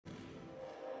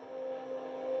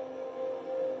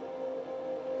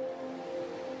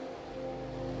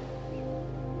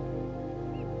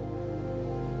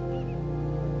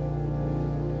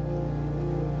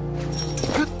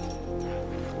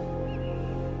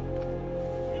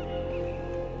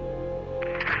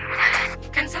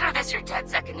is your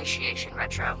DedSec initiation,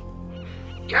 Retro.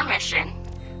 Your mission,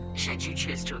 should you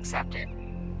choose to accept it,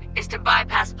 is to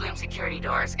bypass Bloom security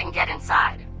doors and get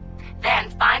inside. Then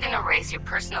find and erase your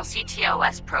personal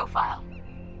CTOS profile.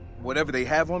 Whatever they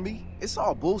have on me, it's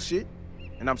all bullshit.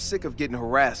 And I'm sick of getting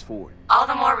harassed for it. All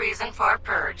the more reason for a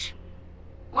purge.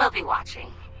 We'll be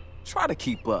watching. Try to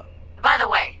keep up. By the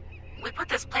way, we put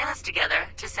this playlist together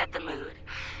to set the mood.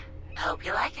 Hope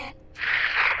you like it.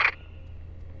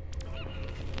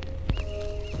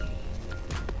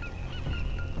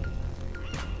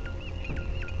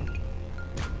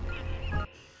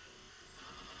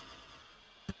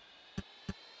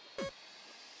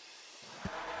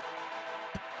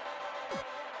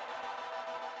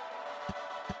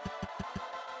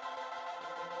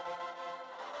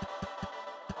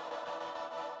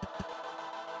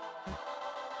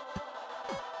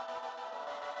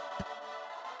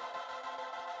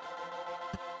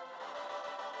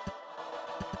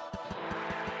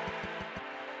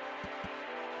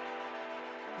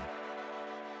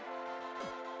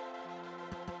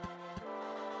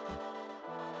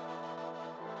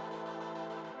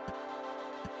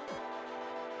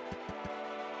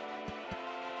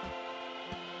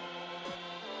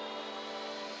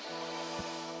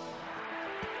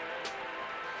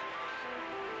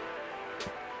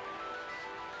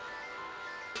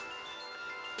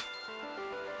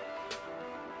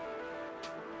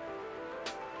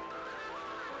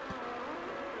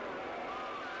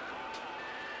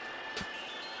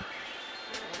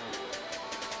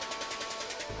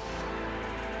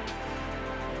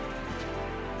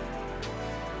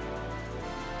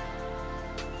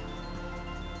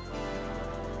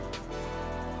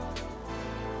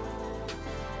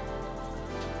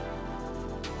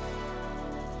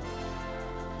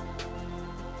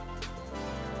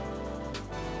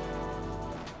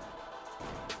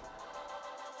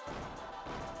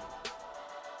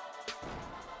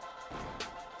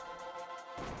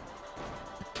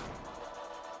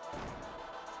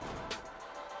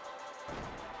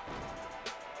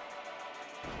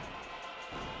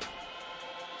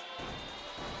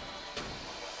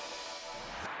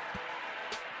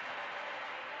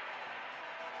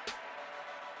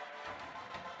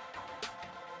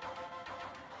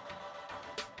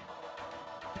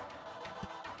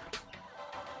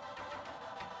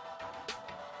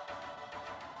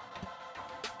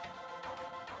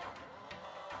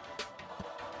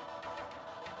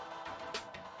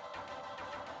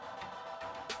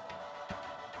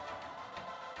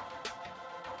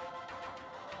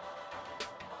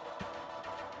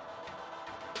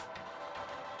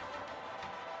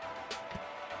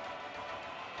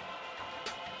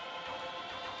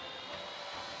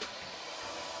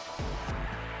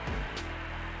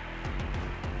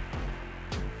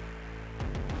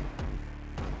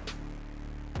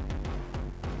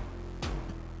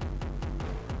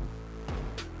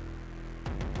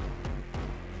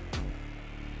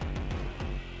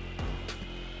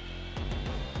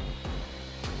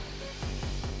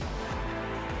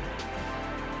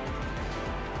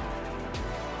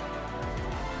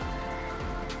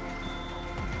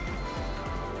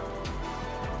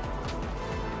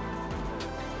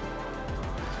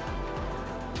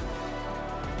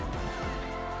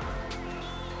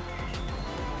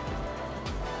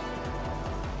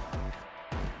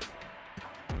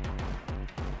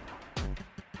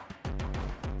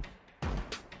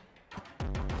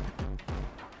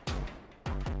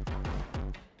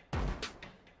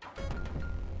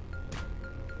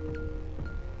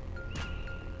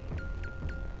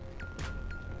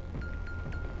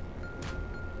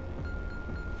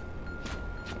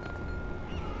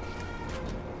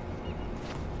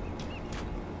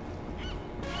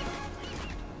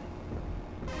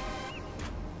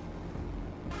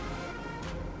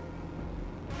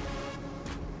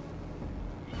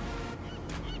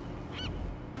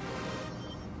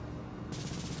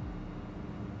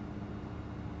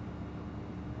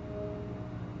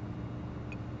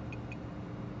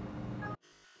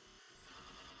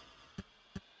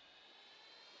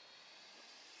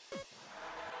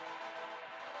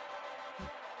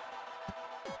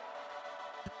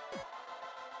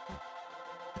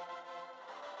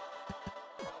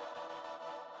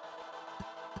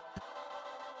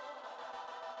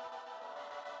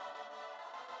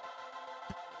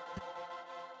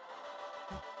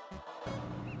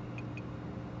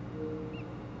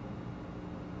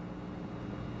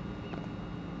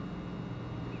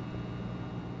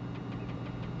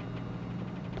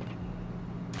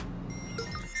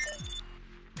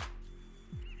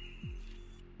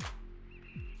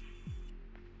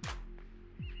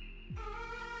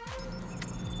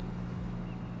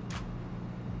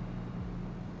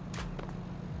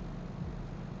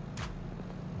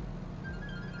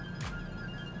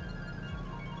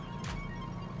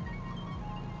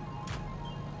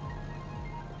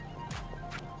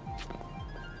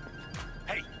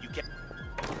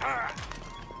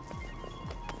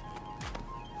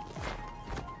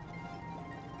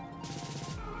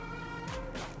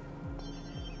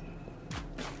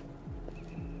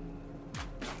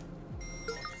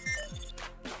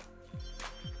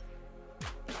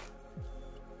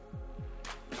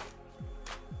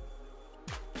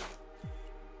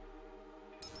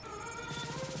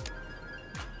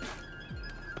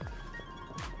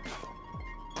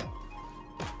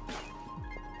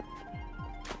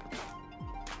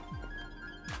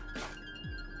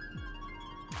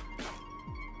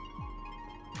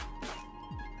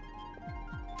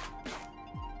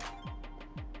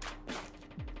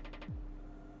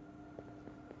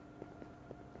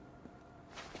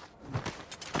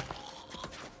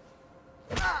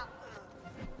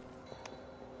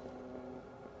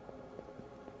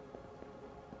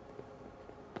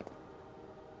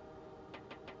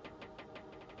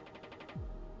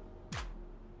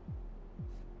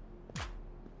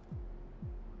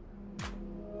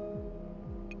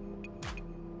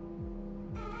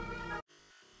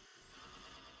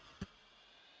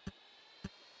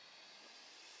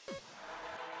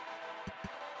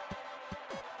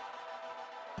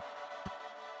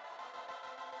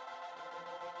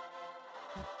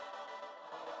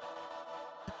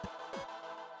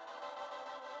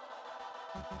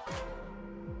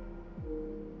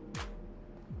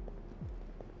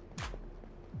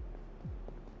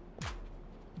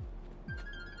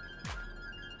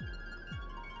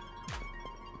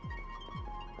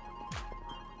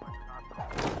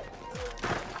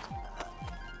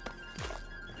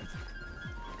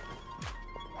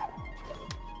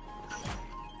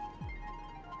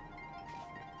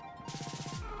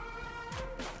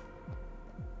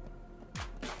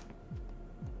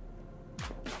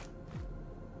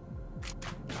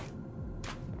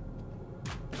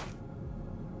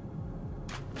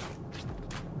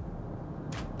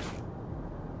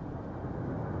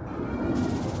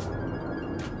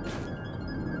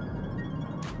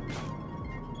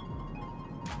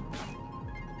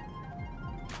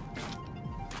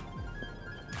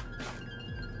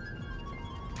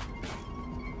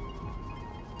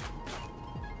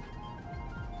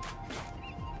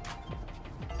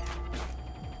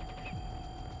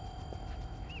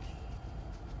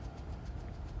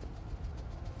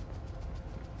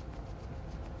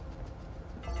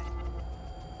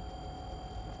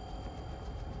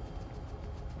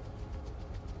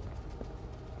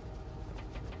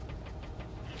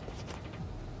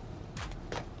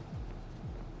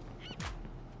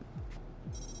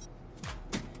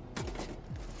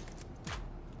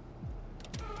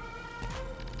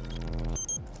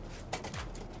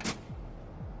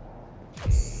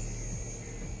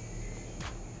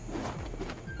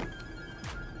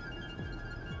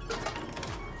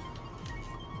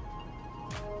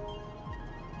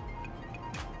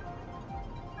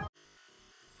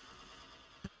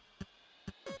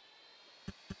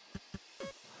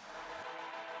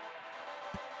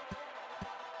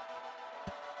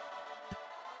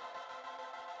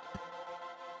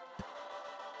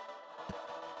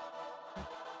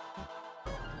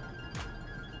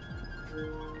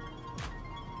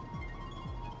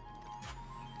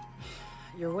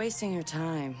 You're wasting your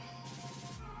time.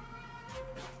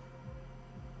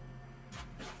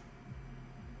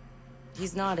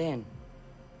 He's not in.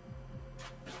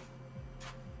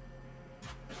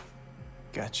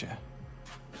 Gotcha.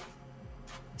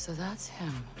 So that's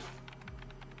him.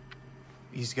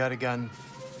 He's got a gun.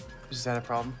 Is that a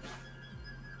problem?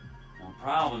 Well,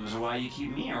 problems are why you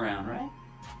keep me around, right?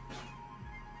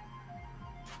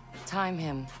 Time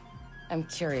him. I'm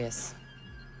curious.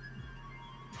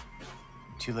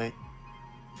 Too late.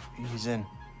 He's in.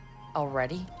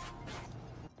 Already?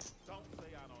 Don't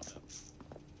say I don't know.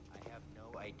 I have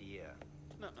no idea.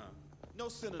 Nuh-uh. No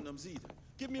synonyms either.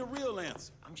 Give me a real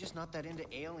answer. I'm just not that into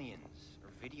aliens or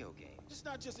video games. It's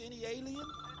not just any alien.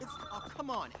 It's Oh, come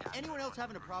on. Anyone else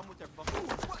having a problem with their phone? Ooh,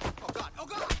 what? Oh, God. Oh,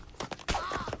 God!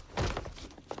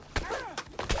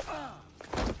 Ah!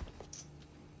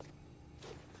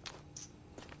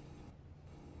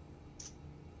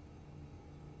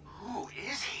 Who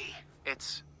is he?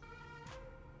 It's...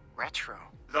 Retro.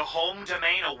 The home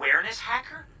domain awareness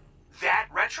hacker? That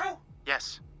Retro?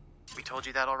 Yes. We told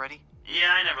you that already?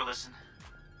 Yeah, I never listened.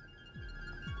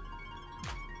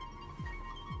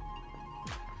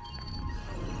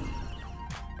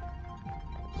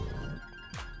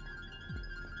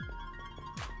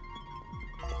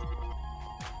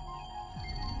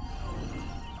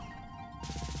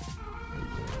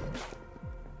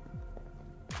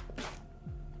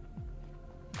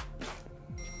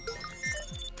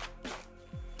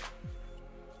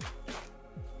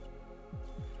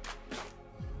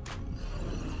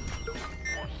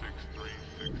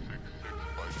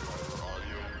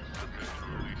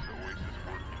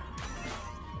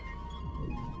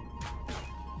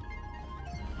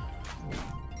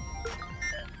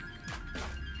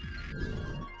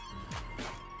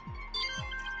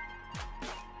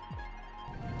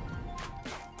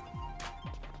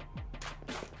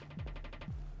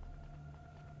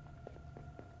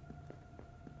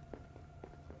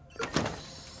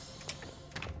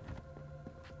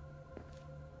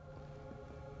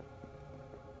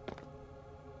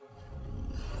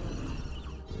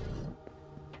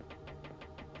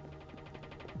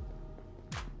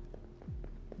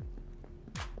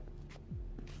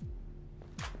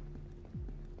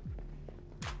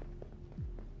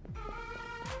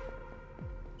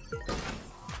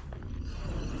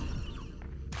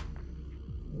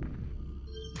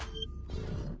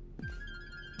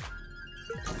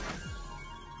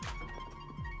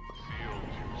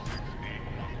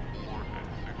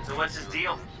 So what's his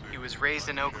deal? He was raised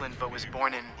in Oakland, but was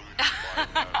born in...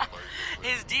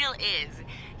 His deal is,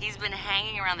 he's been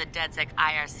hanging around the DedSec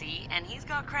IRC, and he's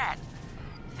got cred.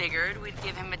 Figured we'd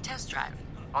give him a test drive.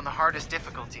 on the hardest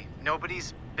difficulty.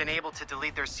 Nobody's been able to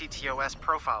delete their CTOS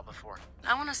profile before.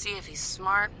 I want to see if he's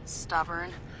smart,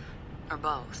 stubborn, or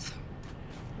both.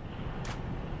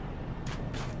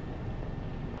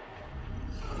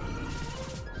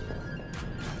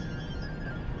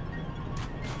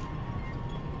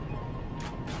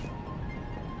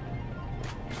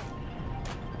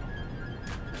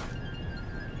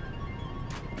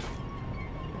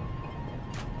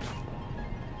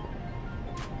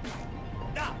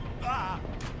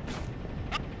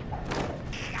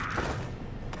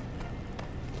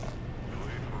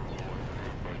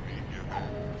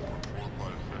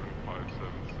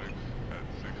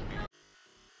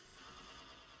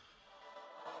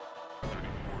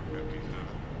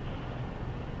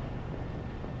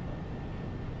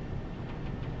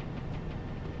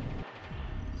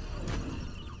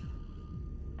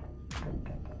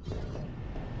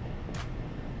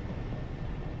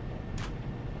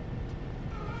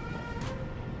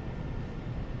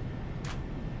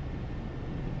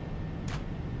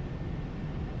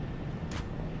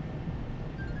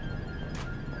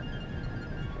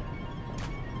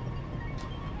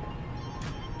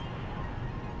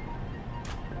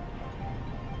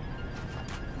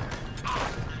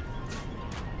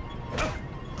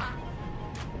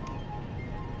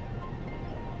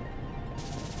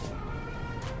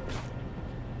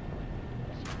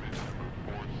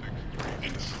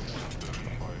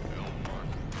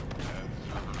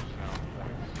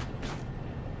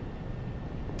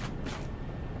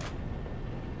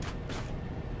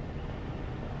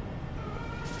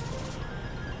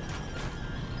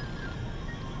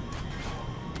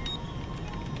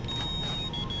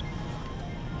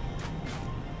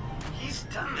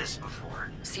 Done this before.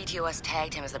 CTOS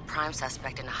tagged him as the prime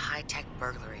suspect in a high-tech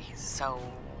burglary, so...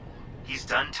 He's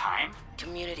done time?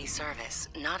 Community service.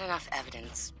 Not enough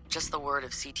evidence. Just the word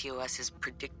of CTOS's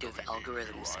predictive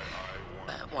algorithms.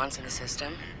 But once in the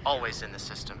system... Always in the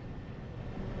system.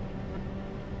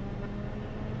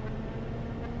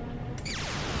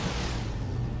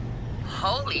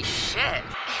 Holy shit.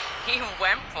 He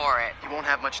went for it. You won't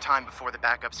have much time before the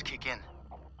backups kick in.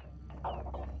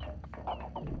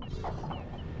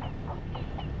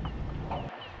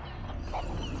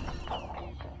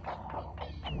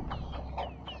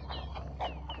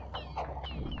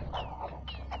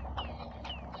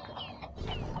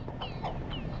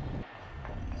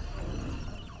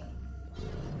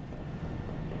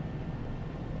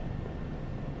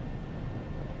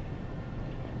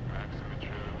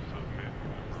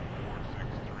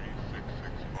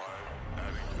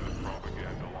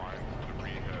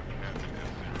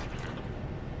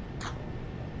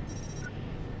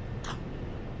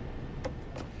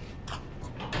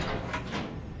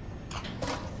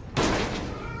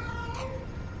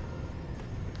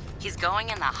 He's going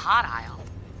in the hot aisle.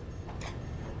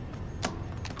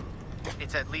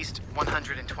 It's at least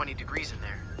 120 degrees in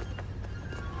there.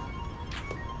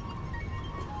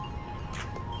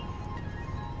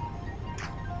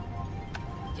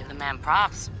 Give the man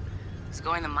props. He's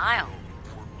going the mile.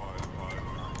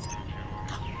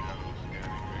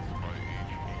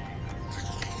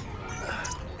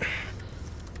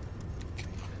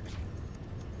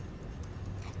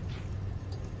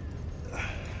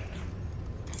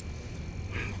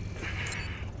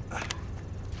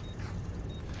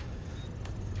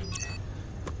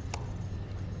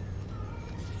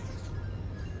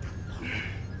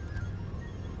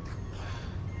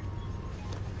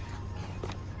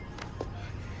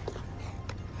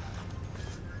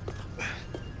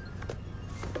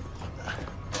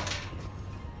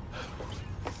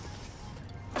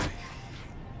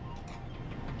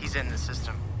 He's in the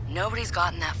system. Nobody's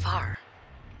gotten that far.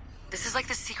 This is like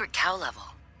the secret cow level.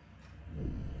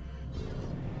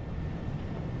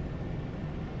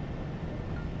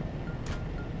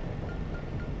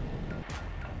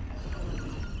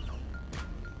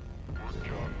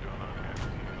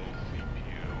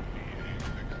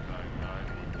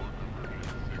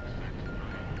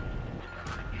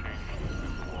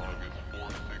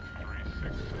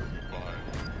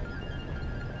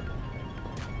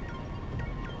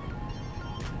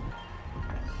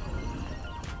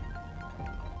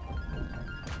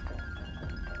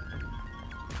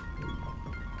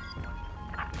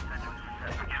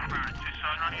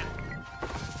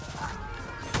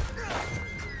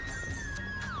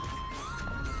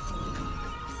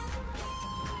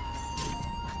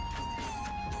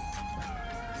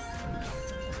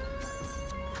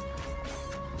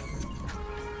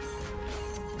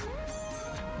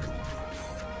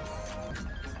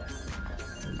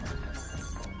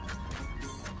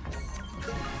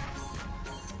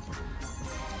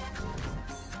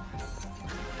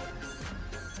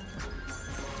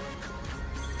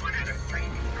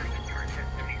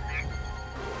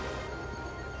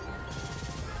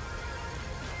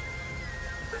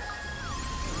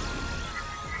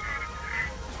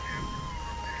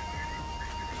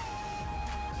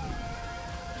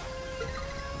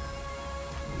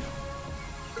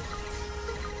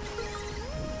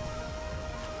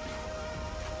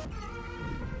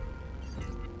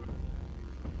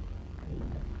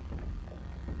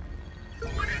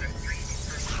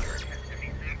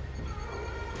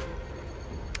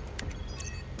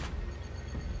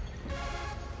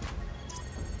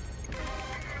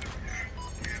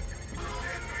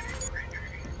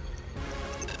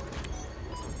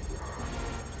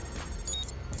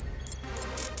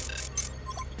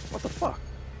 What the fuck?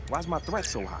 Why's my threat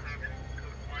so high?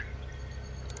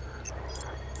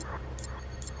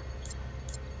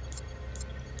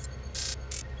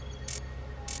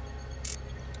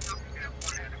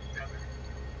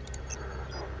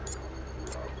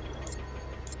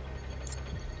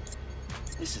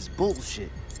 This is bullshit.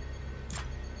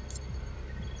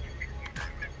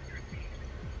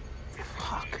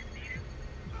 Fuck.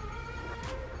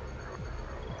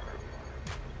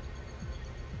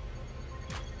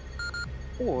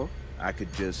 Or I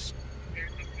could just...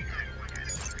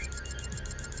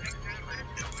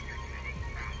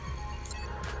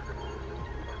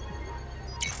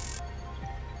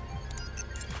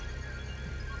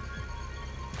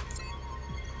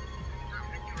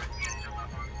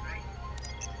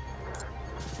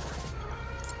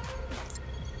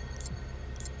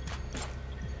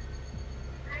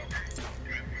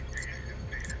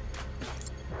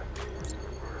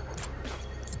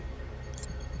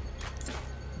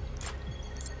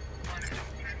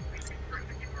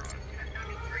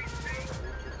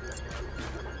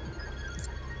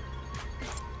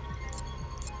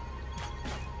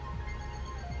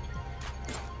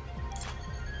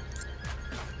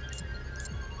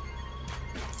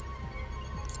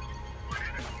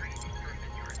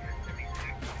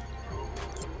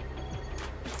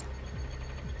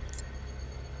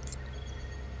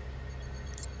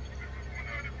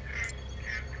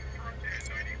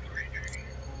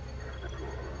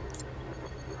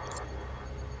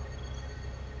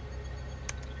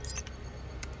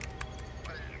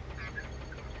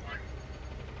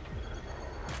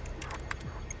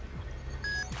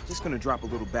 Just gonna drop a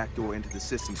little backdoor into the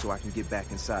system so I can get back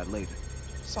inside later.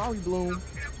 Sorry, Bloom.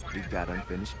 We've got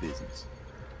unfinished business.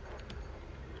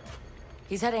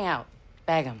 He's heading out.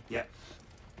 Bag him. Yep.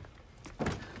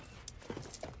 Ethan's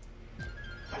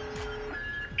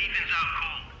out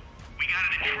cold. We got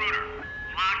an intruder.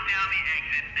 Lock down the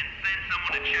exit, then send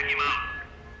someone to check him out.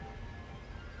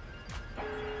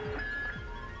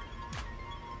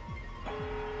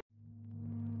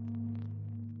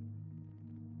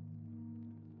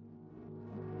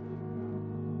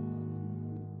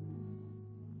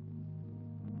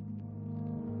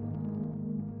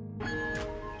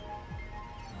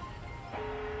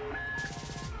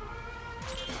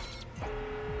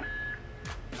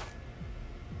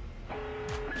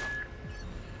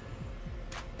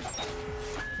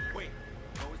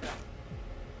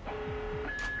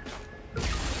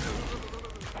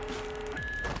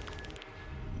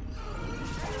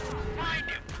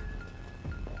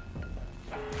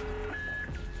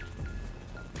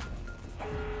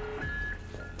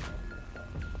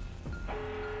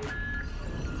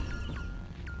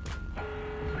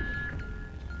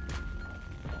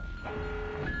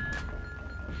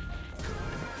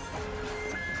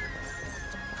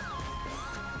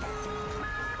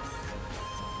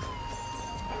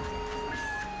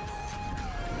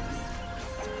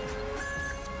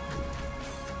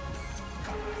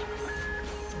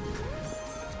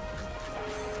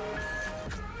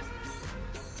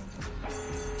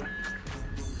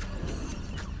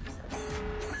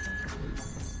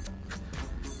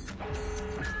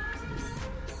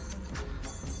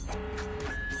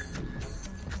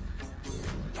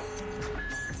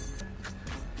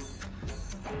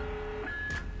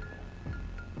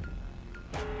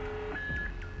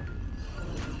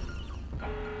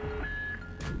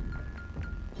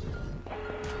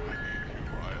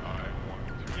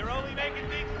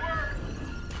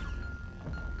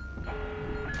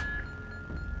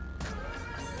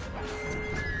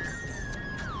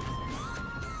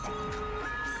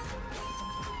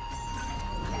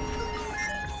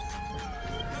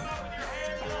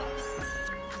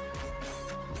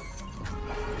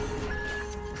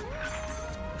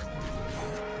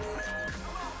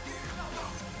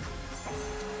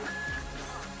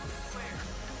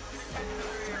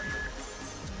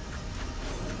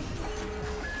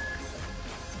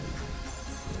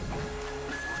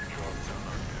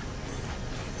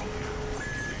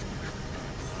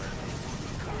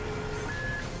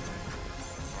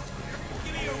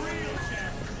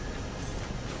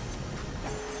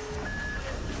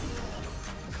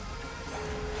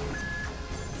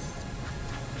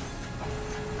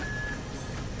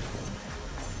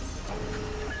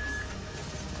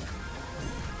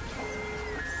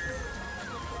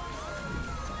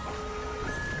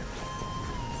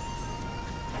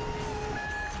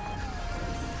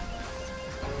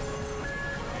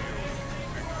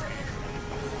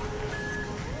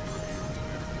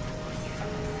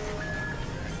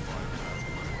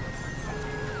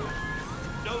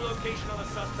 Location on the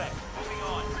suspect. Moving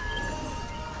on.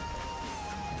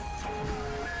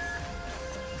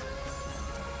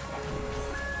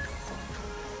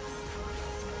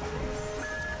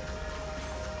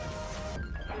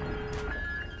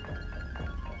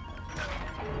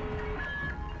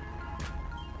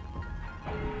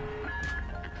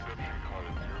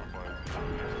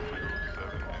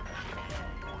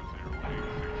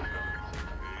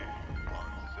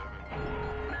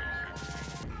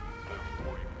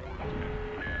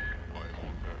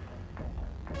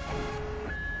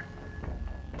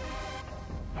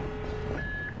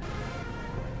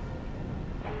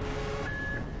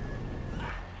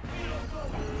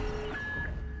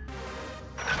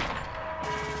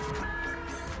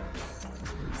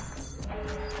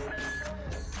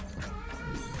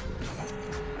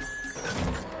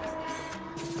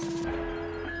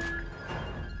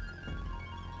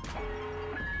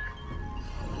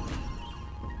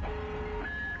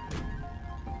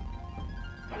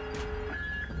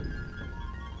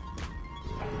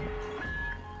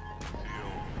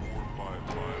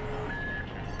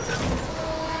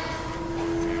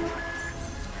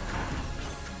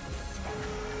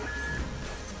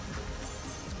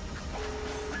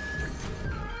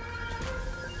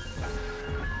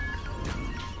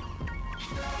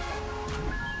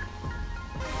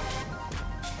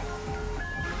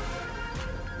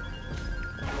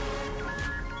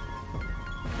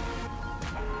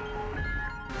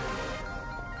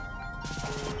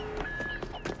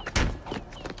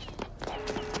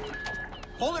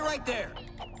 Hold it right there.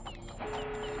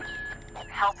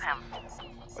 Help him.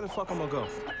 Where the fuck am I gonna go?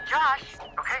 Josh!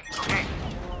 Okay, okay.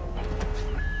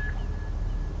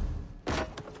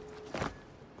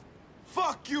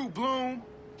 Fuck you, Bloom!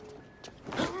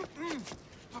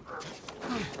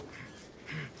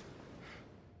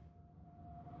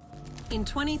 In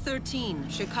 2013,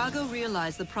 Chicago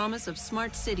realized the promise of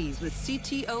smart cities with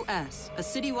CTOS, a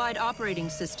citywide operating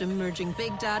system merging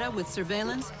big data with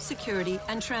surveillance, security,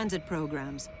 and transit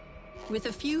programs. With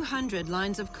a few hundred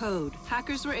lines of code,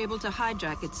 hackers were able to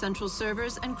hijack its central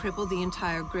servers and cripple the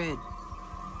entire grid.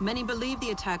 Many believed the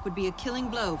attack would be a killing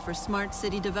blow for smart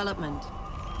city development.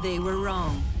 They were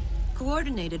wrong.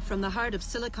 Coordinated from the heart of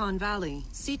Silicon Valley,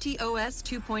 CTOS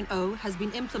 2.0 has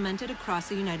been implemented across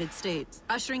the United States,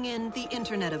 ushering in the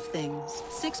Internet of Things.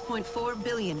 6.4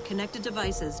 billion connected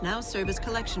devices now serve as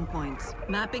collection points,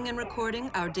 mapping and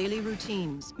recording our daily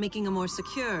routines, making a more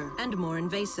secure and more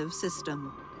invasive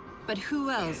system. But who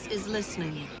else is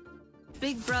listening?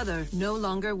 Big Brother no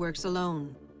longer works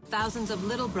alone. Thousands of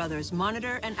little brothers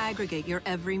monitor and aggregate your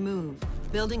every move,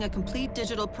 building a complete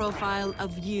digital profile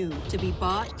of you to be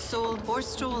bought, sold, or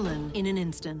stolen in an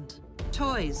instant.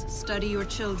 Toys study your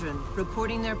children,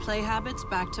 reporting their play habits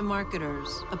back to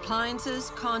marketers. Appliances,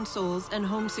 consoles, and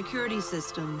home security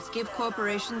systems give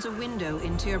corporations a window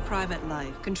into your private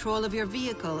life. Control of your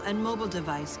vehicle and mobile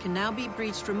device can now be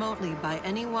breached remotely by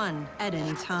anyone at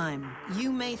any time.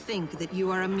 You may think that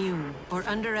you are immune or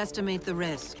underestimate the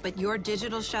risk, but your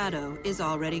digital shadow is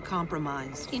already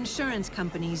compromised. Insurance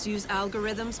companies use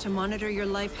algorithms to monitor your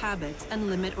life habits and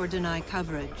limit or deny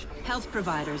coverage. Health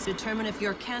providers determine if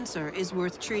your cancer is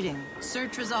worth treating.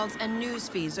 Search results and news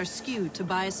feeds are skewed to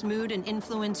bias mood and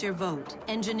influence your vote,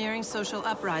 engineering social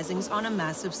uprisings on a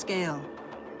massive scale.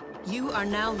 You are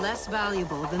now less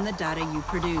valuable than the data you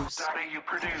produce.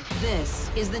 This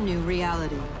is the new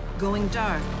reality. Going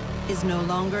dark is no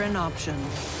longer an option.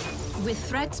 With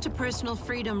threats to personal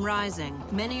freedom rising,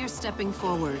 many are stepping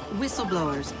forward.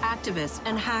 Whistleblowers, activists,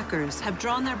 and hackers have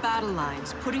drawn their battle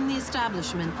lines, putting the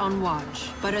establishment on watch.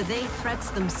 But are they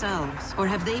threats themselves, or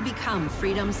have they become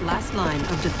freedom's last line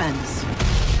of defense?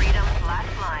 Freedom's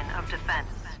last line of defense.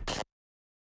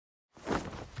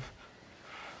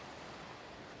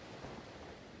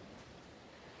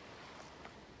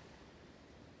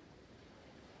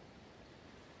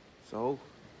 So,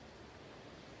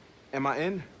 am I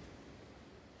in?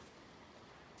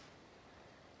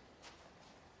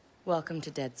 Welcome to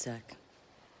DedSec.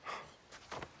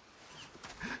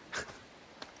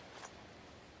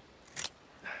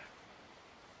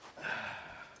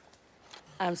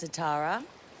 I'm Satara.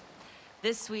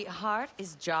 This sweetheart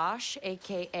is Josh,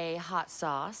 aka Hot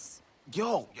Sauce.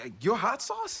 Yo, you're Hot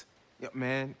Sauce? Yeah,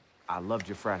 man, I loved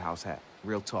your frat house hat.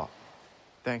 Real talk.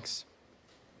 Thanks.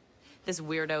 This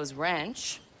weirdo's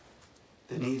Wrench.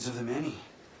 The needs of the many.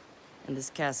 And this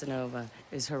Casanova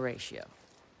is Horatio.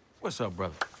 What's up,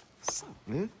 brother? What's up,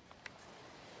 man?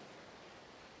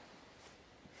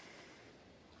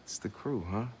 It's the crew,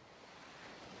 huh?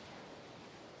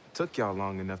 Took y'all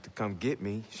long enough to come get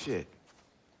me. Shit.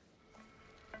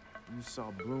 You saw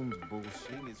Bloom's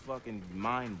bullshit. It's fucking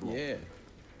mind-blowing. Yeah.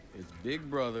 It's Big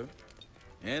Brother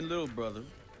and Little Brother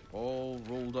all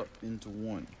rolled up into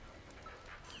one.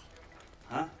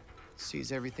 Huh?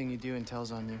 Sees everything you do and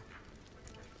tells on you.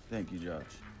 Thank you, Josh.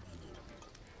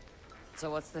 So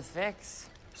what's the fix?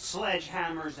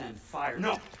 Sledgehammers and fire.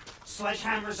 No!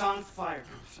 Sledgehammers on fire.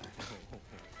 I'm sorry.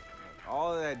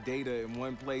 All of that data in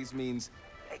one place means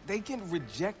they can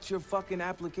reject your fucking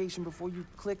application before you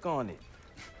click on it.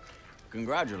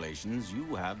 Congratulations,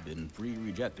 you have been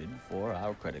pre-rejected for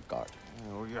our credit card.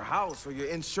 Or your house, or your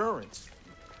insurance.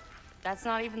 That's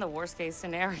not even the worst case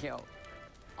scenario.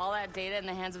 All that data in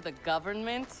the hands of the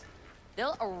government,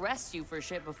 they'll arrest you for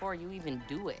shit before you even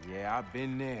do it. Yeah, I've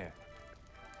been there.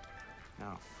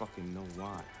 Now I fucking know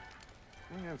why.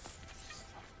 Man,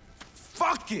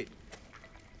 fuck it!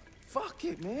 Fuck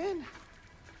it, man.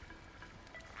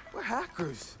 We're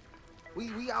hackers. We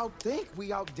outthink,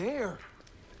 we out dare.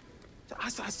 I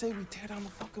say we tear down the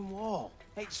fucking wall.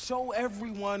 Hey, show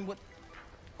everyone what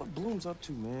Bloom's up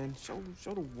to, man. Show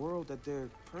the world that their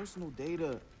personal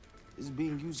data is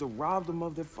being used to rob them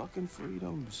of their fucking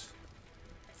freedoms.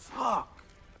 Fuck.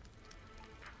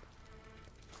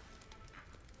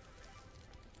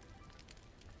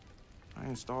 I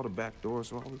installed a back door,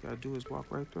 so all we gotta do is walk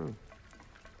right through.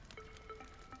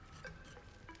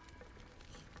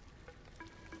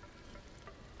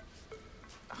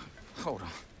 Hold on.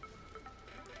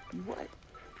 What?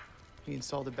 He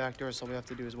installed the back door, so all we have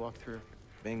to do is walk through.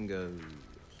 Bingo.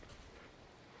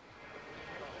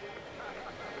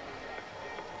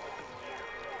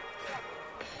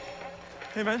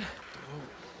 Hey, man.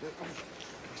 Do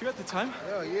you got the time?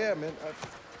 Oh, yeah, man.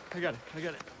 I got it.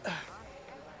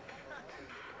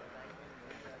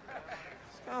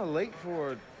 This Kind of late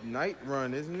for a night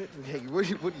run, isn't it? Hey, what are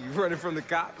you running from the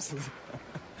cops?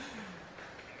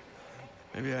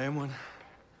 Maybe I am one.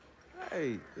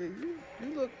 Hey, you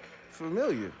look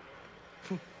familiar.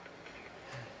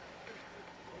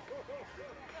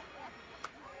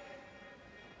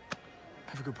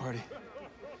 Have a good party.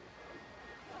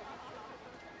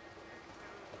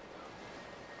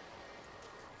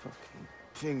 Fucking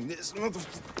ping this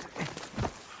motherfucker.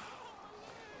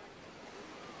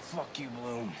 Fuck you,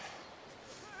 Bloom.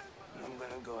 I'm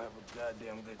gonna go have a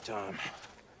goddamn good time.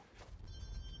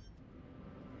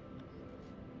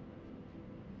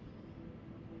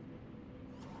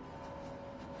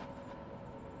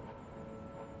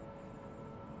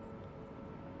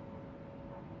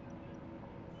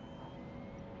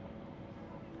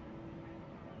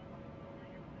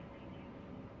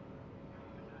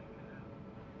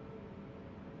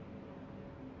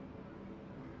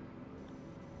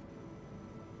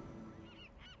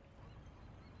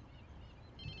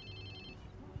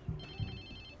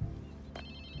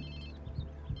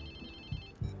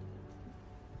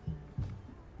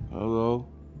 Hello?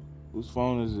 Whose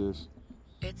phone is this?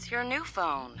 It's your new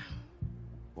phone.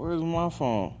 Where's my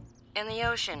phone? In the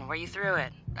ocean, where you threw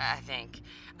it, I think.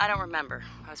 I don't remember.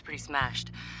 I was pretty smashed.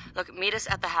 Look, meet us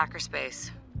at the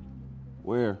hackerspace.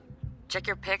 Where? Check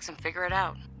your pics and figure it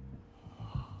out.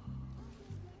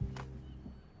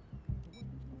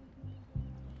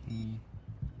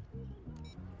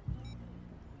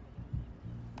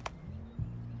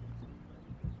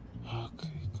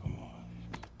 Okay, come on.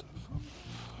 Get the fuck.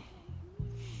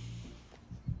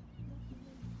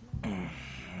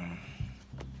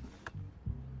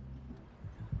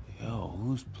 Yo,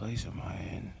 whose place am I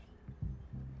in?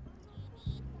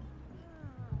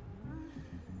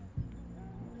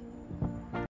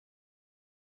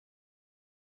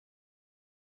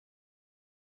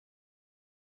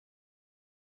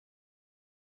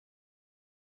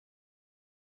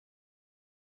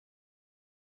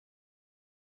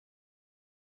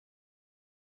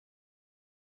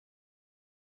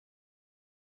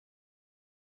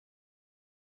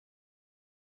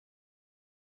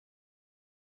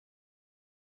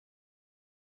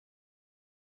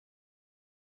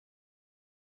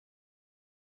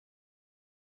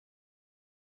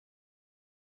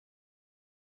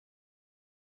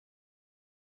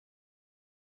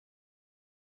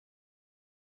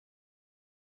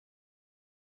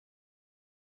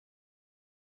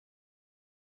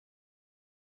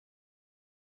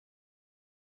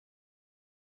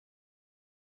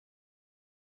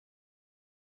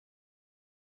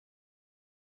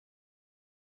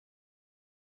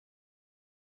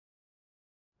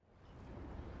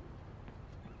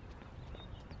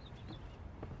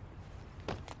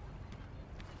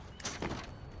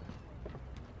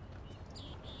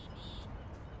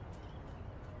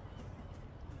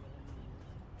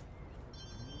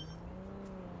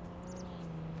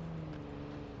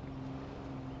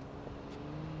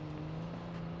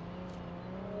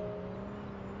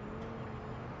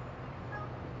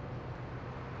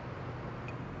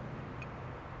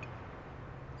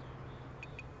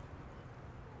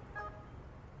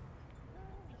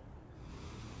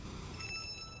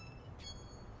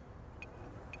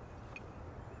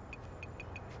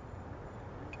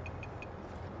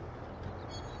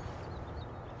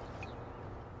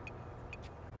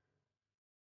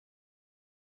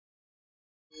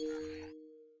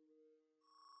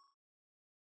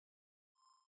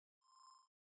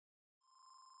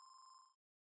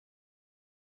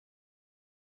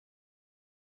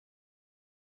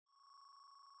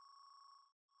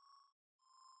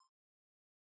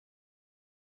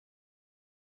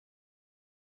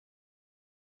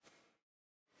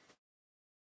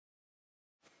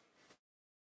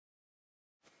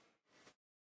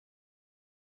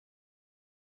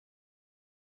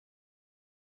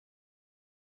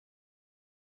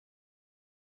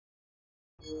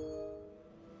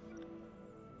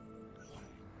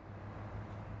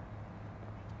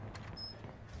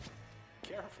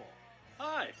 Careful.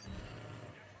 Hi.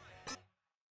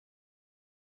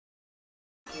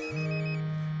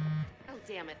 Oh,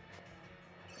 damn it.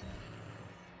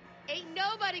 Ain't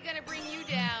nobody gonna bring you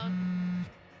down.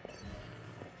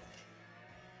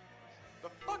 The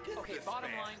fuck is Okay, this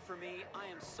bottom man? line for me, I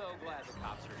am so glad the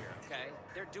cops are here, okay?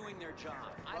 They're doing their job.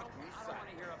 I don't want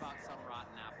to hear about some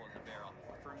rotten apple in the barrel.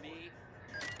 For me,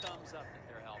 thumbs up that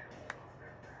they're helping.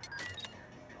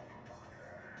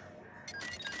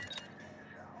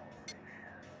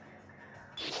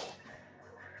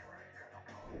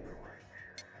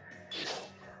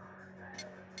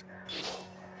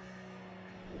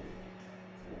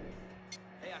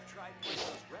 Hey, I've tried playing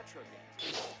those retro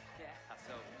games. Yeah,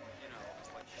 so, you know,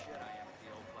 what shit I am at the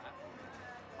old platform.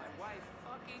 My wife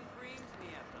fucking creams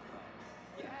me at them,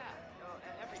 though.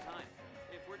 Yeah, every time.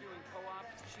 If we're doing co-op,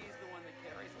 she's the one that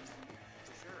carries us.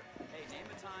 For sure. Hey, name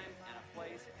a time and a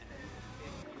place, and we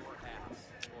kick your ass.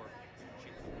 Or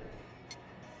she.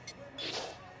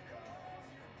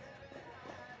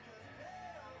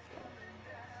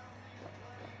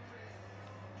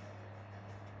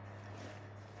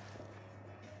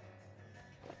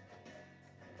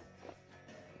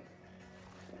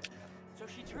 So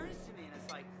she turns to me and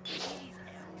it's like, these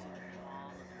M's in the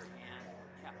palm of your hand.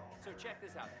 Yeah, so check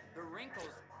this out. The wrinkles,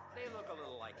 they look a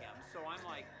little like M's, so I'm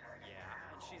like, yeah.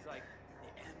 And she's like, the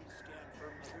M's stand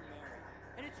for Mother Mary.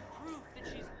 And it's proof that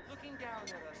she's looking down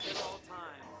at us at all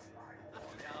times. I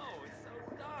know, it's so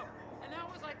dumb. And that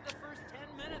was like the first 10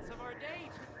 minutes of our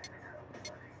date.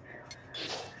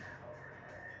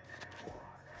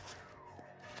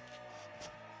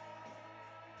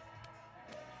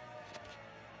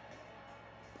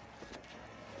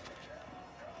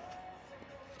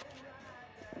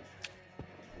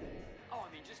 Oh, I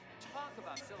mean, just talk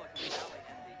about Silicon Valley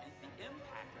and the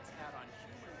impact it's had on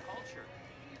human culture.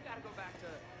 You've got to go back to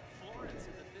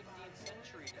Florence in the 15th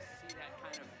century to see that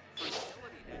kind of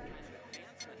fertility, that kind of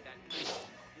advancement, that kind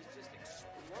of just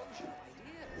explosion of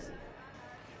ideas.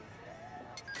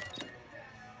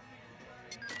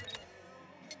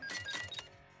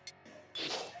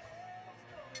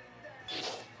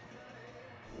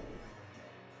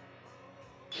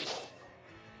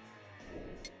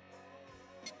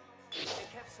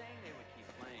 Saying they would keep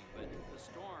playing, but the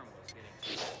storm was getting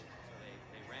too heavy, so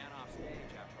they ran off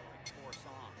stage after like 4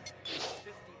 songs.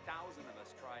 50,000 of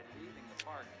us tried leaving the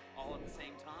park all at the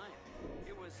same time.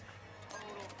 It was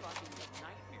total fucking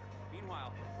nightmare.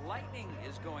 Meanwhile, lightning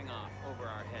is going off over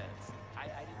our heads.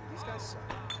 I didn't. These guys suck,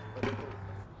 but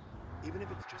even if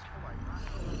it's just for like,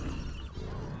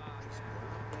 just go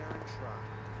out there and try.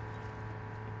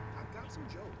 I've got some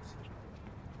jokes.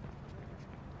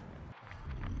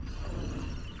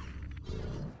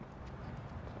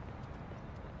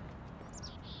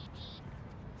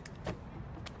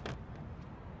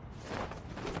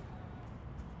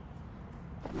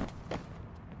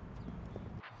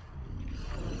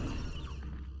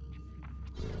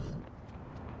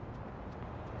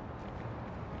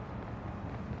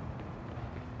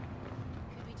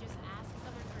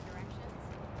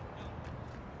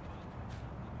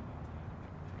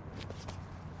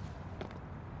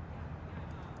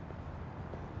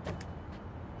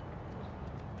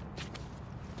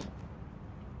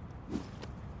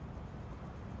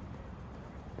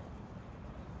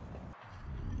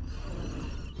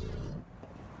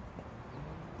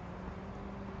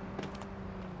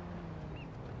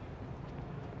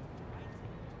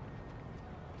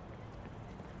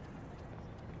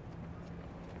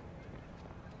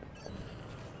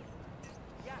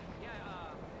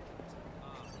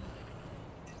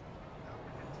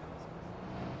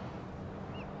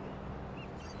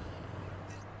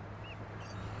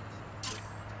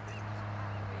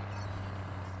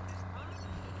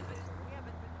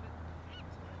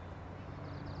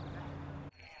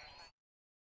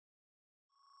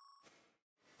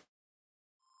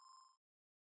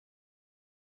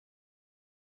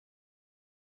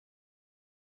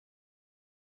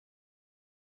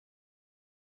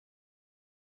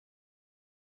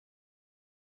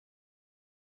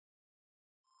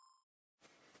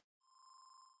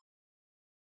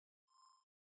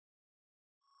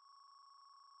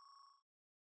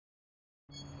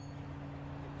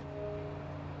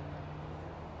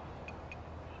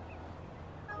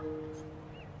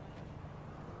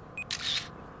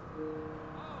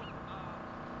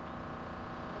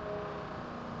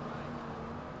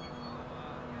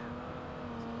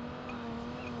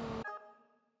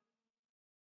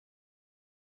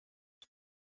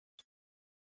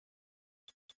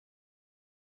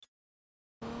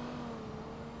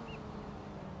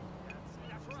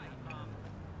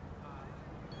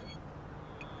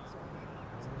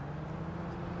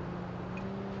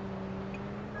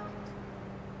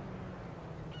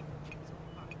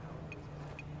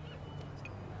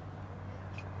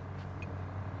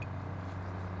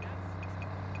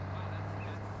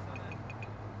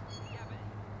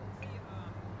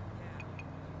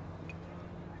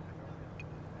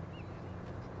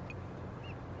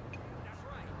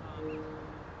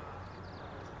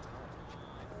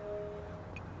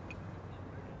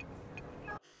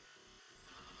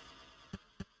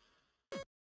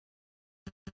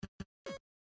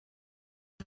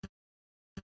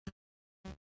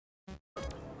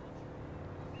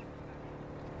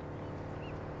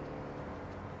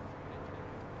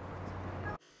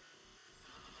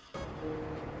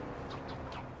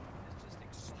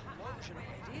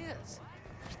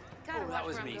 that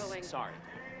was where I'm me. going. Sorry.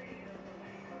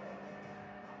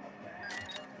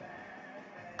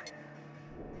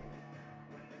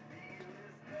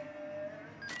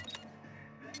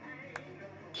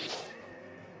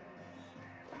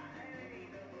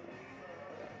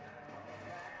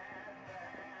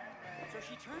 So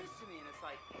she turns to me and it's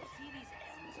like, you see these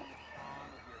M's in the palm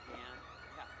of your hand?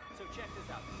 Yeah. So check this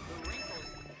out. The wrinkles,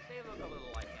 they look a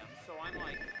little like M's. So I'm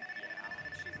like, yeah.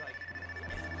 And she's like,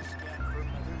 the M's stand for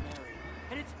Mother Mary.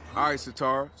 And it's All right,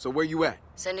 Satara. So where you at?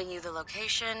 Sending you the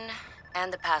location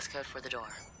and the passcode for the door.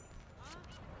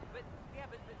 But, yeah,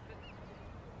 but...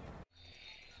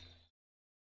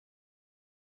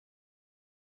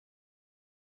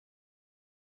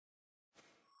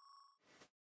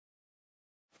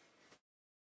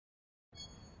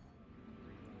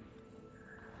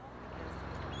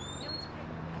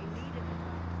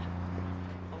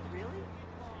 Oh, really?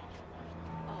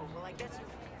 Oh, well, I guess you...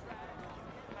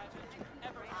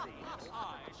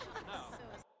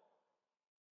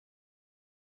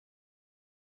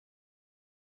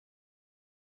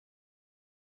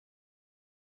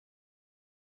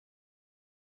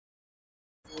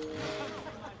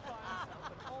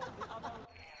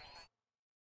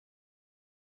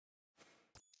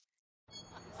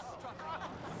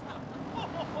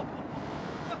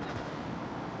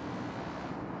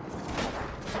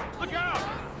 Look out!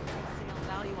 Sale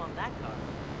value on that car.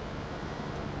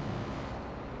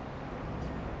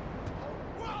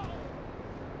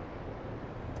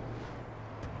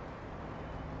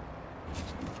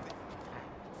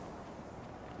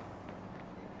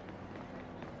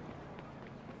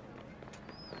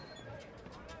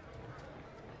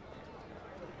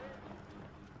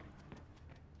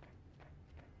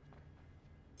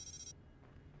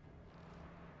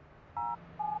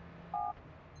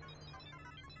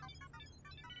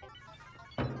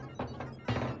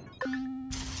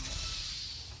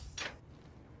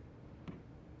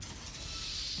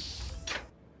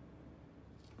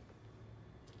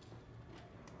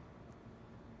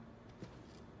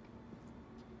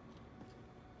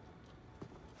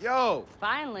 Yo!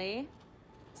 Finally.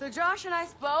 So Josh and I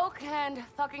spoke, and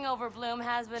fucking over Bloom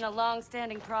has been a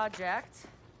long-standing project.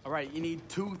 All right, you need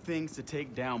two things to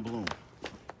take down Bloom.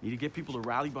 You need to get people to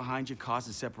rally behind your cause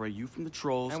to separate you from the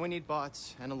trolls. And we need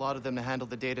bots, and a lot of them to handle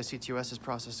the data CTOS is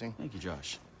processing. Thank you,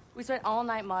 Josh. We spent all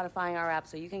night modifying our app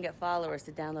so you can get followers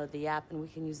to download the app, and we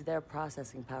can use their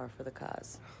processing power for the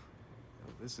cause.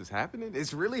 This is happening?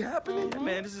 It's really happening? Yeah,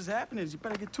 man, this is happening. You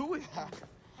better get to it.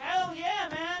 Hell yeah,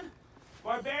 man!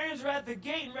 Barbarians are at the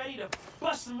gate and ready to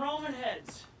bust some Roman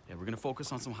heads. Yeah, we're gonna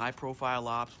focus on some high-profile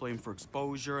ops, playing for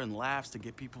exposure and laughs to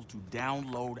get people to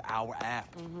download our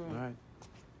app. All right.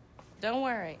 Don't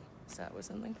worry. Start with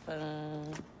something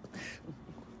fun.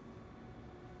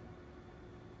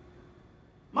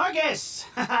 Marcus!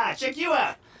 Haha, check you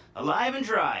out. Alive and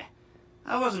dry.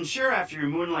 I wasn't sure after your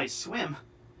moonlight swim.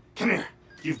 Come here.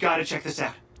 You've got to check this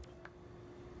out.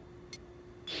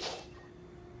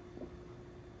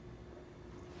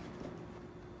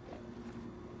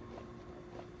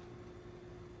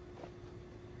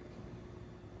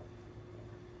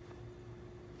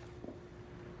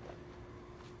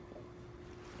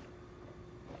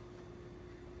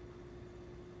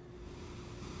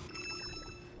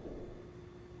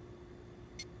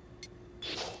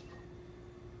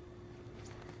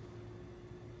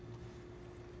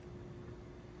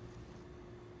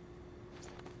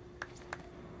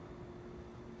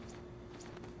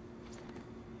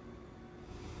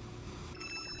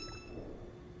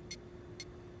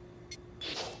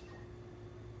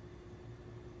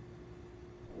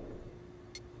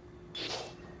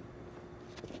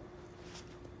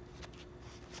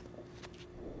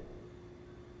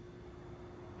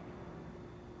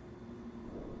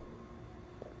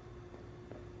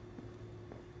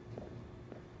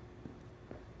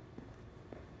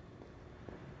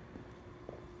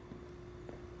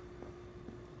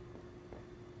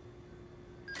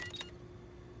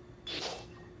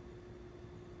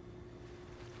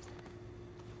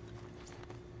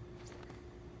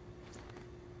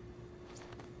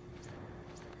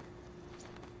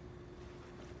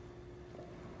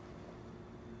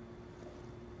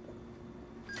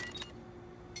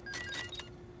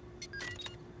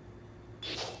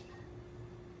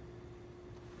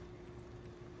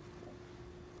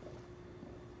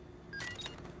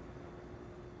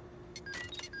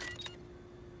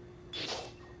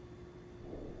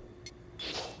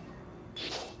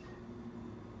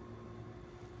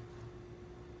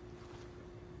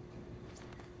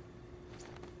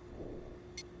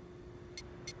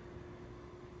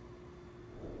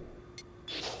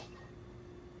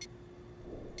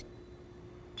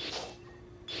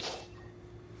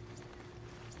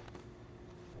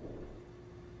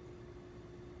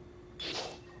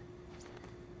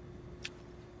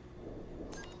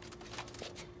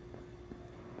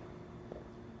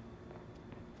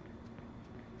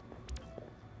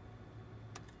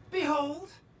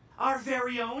 our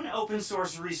very own open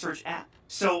source research app.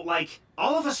 So, like,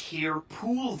 all of us here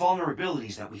pool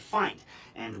vulnerabilities that we find,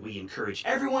 and we encourage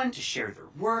everyone to share their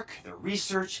work, their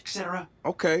research, etc.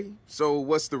 Okay, so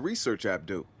what's the research app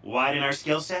do? Widen our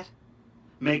skill set?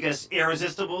 Make us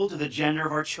irresistible to the gender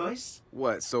of our choice?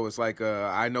 What, so it's like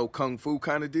a I know Kung Fu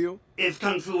kind of deal? If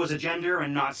Kung Fu was a gender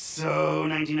and not so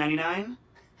 1999?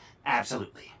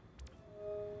 Absolutely.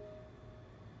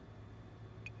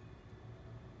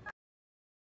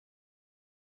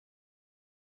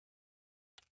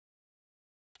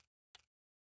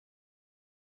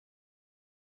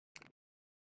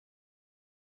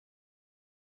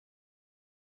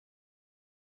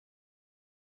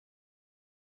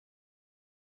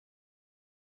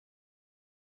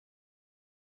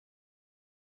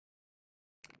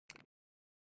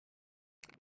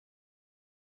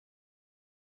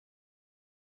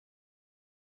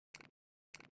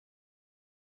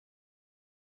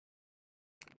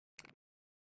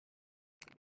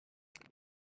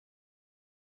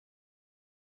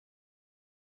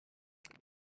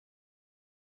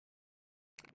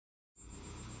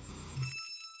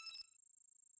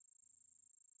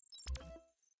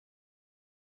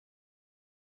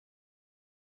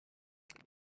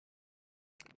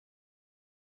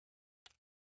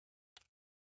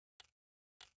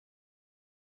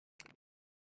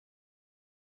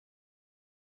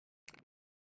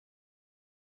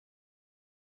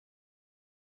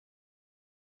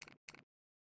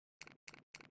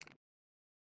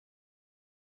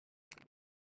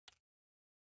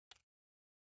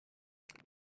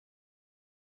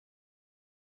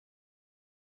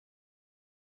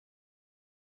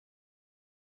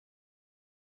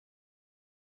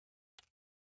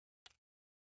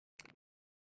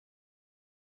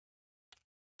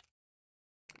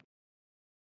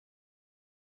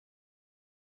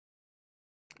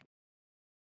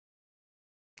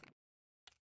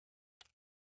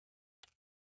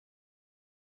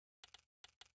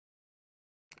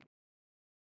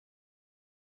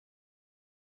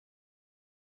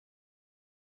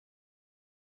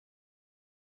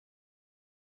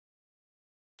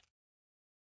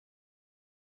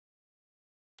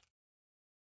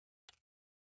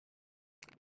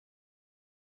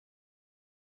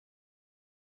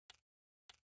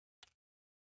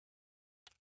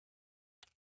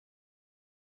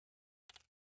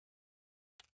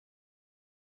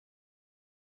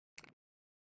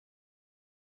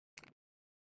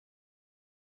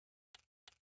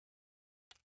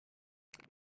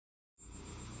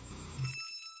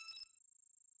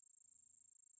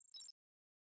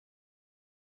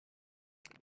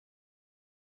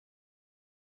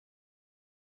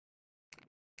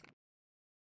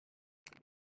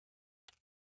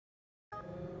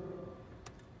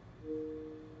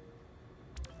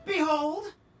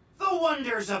 Behold, the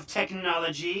wonders of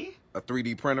technology. A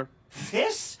 3D printer?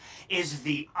 This is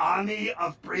the army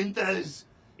of printers.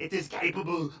 It is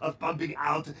capable of pumping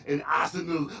out an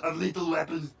arsenal of lethal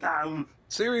weapons down.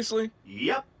 Seriously?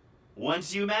 Yep.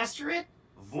 Once you master it,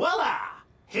 voila!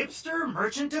 Hipster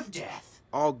merchant of death.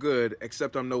 All good,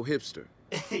 except I'm no hipster.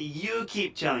 You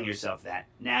keep telling yourself that.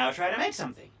 Now try to make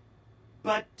something.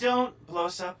 But don't blow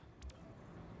us up.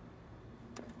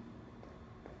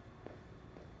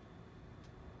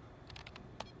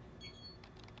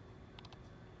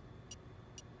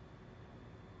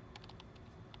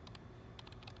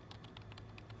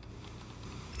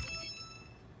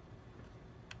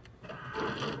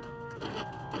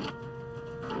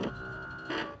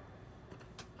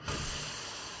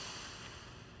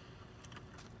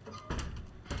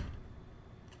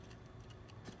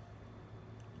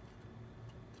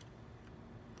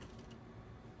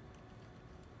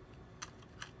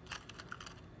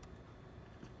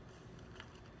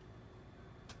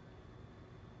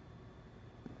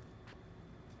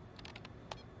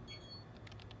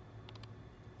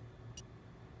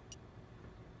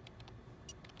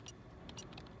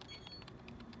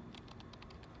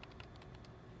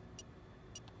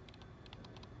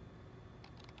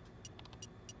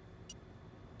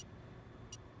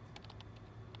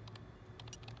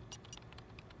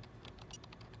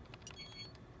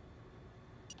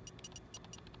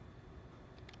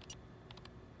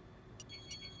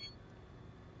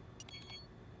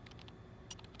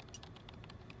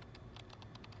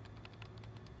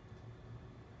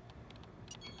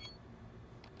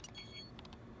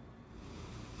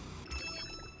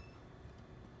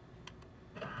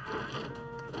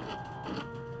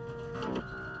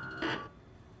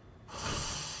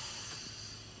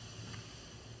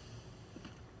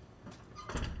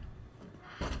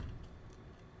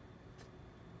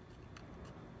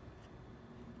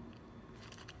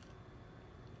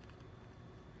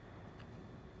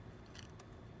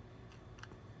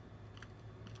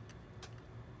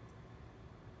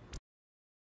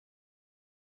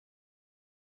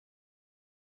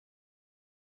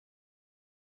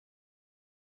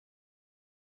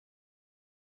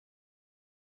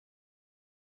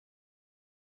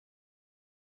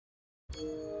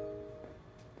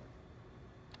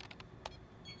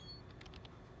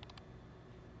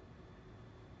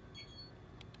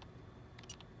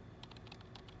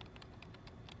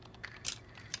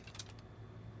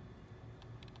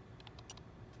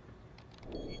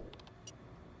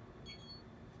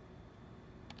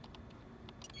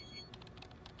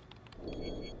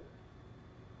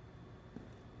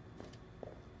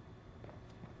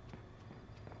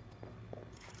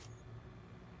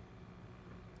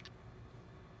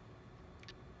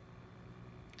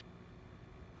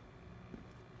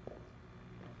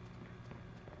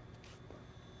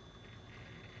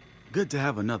 Good to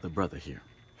have another brother here.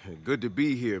 Good to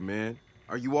be here, man.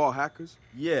 Are you all hackers?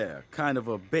 Yeah, kind of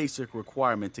a basic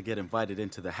requirement to get invited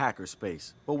into the hacker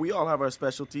space. But we all have our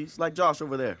specialties, like Josh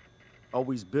over there.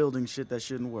 Always building shit that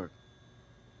shouldn't work.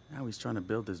 Now he's trying to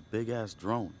build this big-ass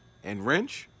drone. And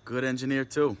Wrench? Good engineer,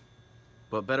 too.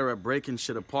 But better at breaking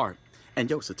shit apart. And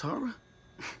yo, Satara?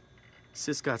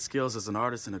 Sis got skills as an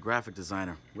artist and a graphic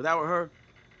designer. Without her,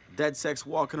 DedSec's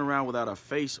walking around without a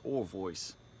face or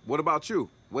voice. What about you?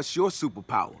 What's your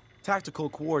superpower? Tactical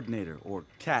coordinator or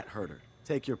cat herder.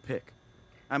 Take your pick.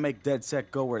 I make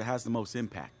DedSec go where it has the most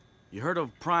impact. You heard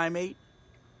of Prime 8?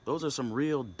 Those are some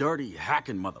real dirty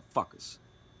hacking motherfuckers.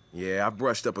 Yeah, I've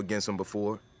brushed up against them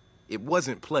before. It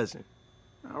wasn't pleasant.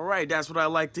 All right, that's what I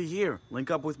like to hear.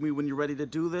 Link up with me when you're ready to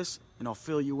do this, and I'll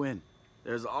fill you in.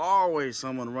 There's always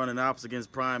someone running ops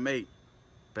against Prime 8.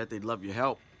 Bet they'd love your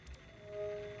help.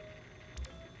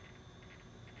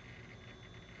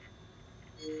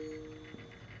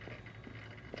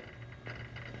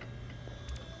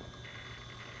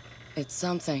 It's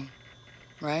something,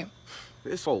 right?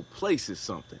 This whole place is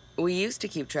something. We used to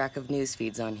keep track of news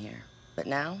feeds on here, but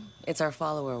now it's our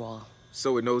follower wall.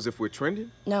 So it knows if we're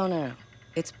trending? No.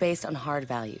 It's based on hard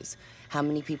values. How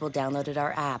many people downloaded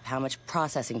our app, how much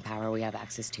processing power we have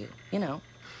access to, you know.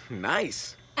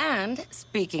 Nice. And,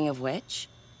 speaking of which,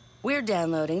 we're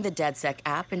downloading the DedSec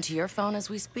app into your phone as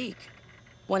we speak.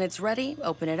 When it's ready,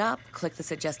 open it up, click the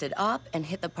suggested op, and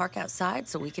hit the park outside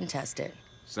so we can test it.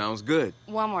 Sounds good.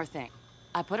 One more thing.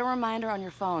 I put a reminder on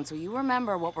your phone so you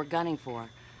remember what we're gunning for.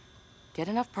 Get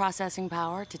enough processing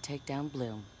power to take down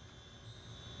Bloom.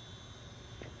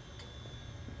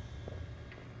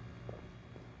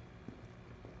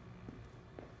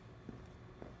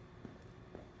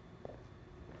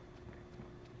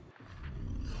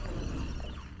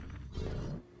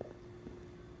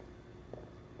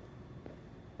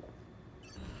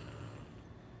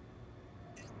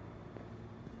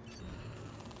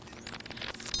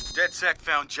 DedSec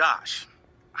found Josh,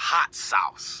 hot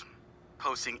sauce,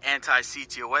 posting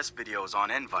anti-CTOS videos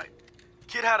on Invite.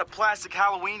 Kid had a plastic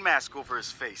Halloween mask over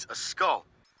his face, a skull,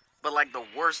 but like the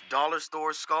worst dollar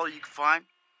store skull you could find.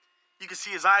 You could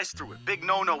see his eyes through it, big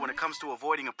no-no when it comes to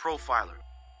avoiding a profiler.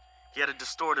 He had a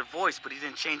distorted voice, but he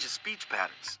didn't change his speech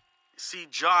patterns. You see,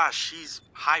 Josh, he's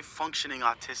high-functioning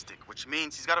autistic, which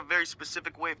means he's got a very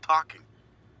specific way of talking.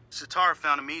 Satara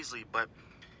found him easily, but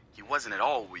he wasn't at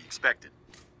all what we expected.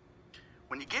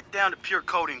 When you get down to pure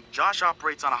coding, Josh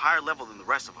operates on a higher level than the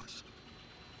rest of us.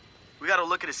 We got to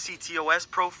look at his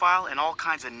CTOS profile, and all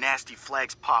kinds of nasty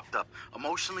flags popped up.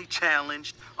 Emotionally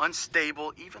challenged,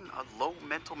 unstable, even a low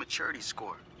mental maturity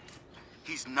score.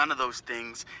 He's none of those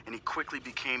things, and he quickly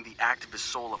became the activist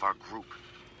soul of our group.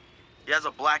 He has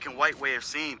a black and white way of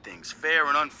seeing things, fair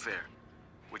and unfair,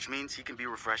 which means he can be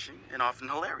refreshing and often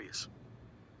hilarious.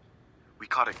 We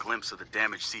caught a glimpse of the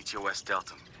damaged CTOS dealt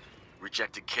him.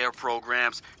 Rejected care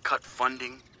programs, cut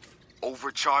funding,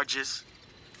 overcharges.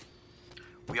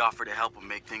 We offered to help him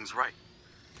make things right.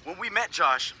 When we met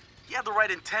Josh, he had the right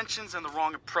intentions and the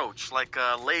wrong approach, like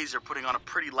a laser putting on a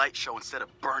pretty light show instead of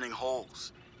burning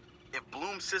holes. If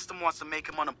Bloom's system wants to make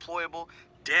him unemployable,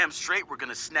 damn straight we're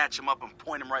gonna snatch him up and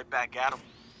point him right back at him.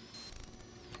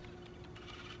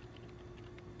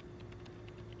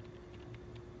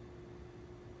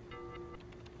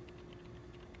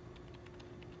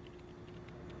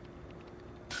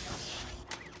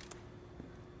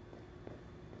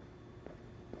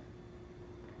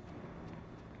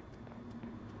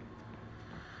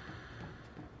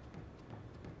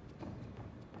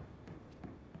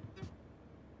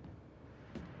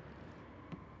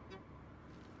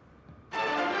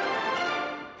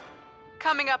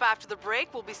 Coming up after the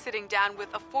break, we'll be sitting down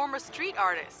with a former street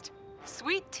artist.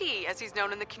 Sweet Tea, as he's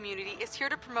known in the community, is here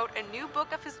to promote a new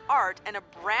book of his art and a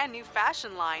brand new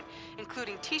fashion line,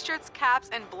 including t-shirts, caps,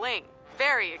 and bling.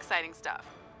 Very exciting stuff.